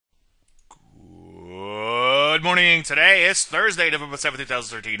Good morning. Today is Thursday, November 7th,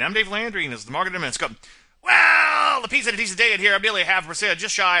 2013. I'm Dave Landry, and this is the Market Minutes. Well, the piece of a decent day in here. I'm nearly 0.5%,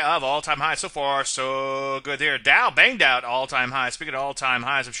 just shy of all-time high. So far, so good there. Dow banged out all-time high. Speaking of all-time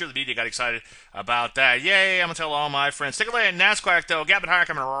highs, I'm sure the media got excited about that. Yay, I'm going to tell all my friends. Take a look at NASDAQ, though. Gap and higher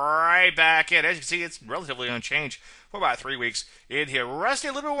coming right back in. As you can see, it's relatively unchanged for about 3 weeks in here. Rusty,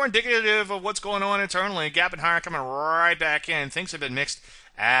 a little bit more indicative of what's going on internally. Gap and higher coming right back in. Things have been mixed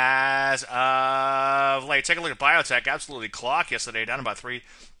as of late. Take a look at biotech. Absolutely clocked yesterday, down about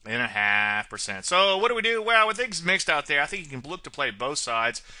 3.5%. So what do we do? Well, with things mixed out there, I think you can look to play both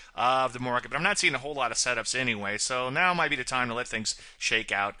sides of the market, but I'm not seeing a whole lot of setups anyway, so now might be the time to let things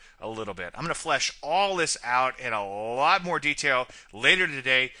shake out a little bit. I'm going to flesh all this out in a lot more detail later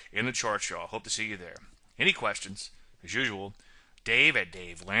today in the chart show. I hope to see you there. Any questions? As usual, Dave at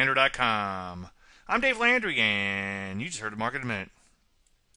DaveLandry.com. I'm Dave Landry, and you just heard the Market in a Minute.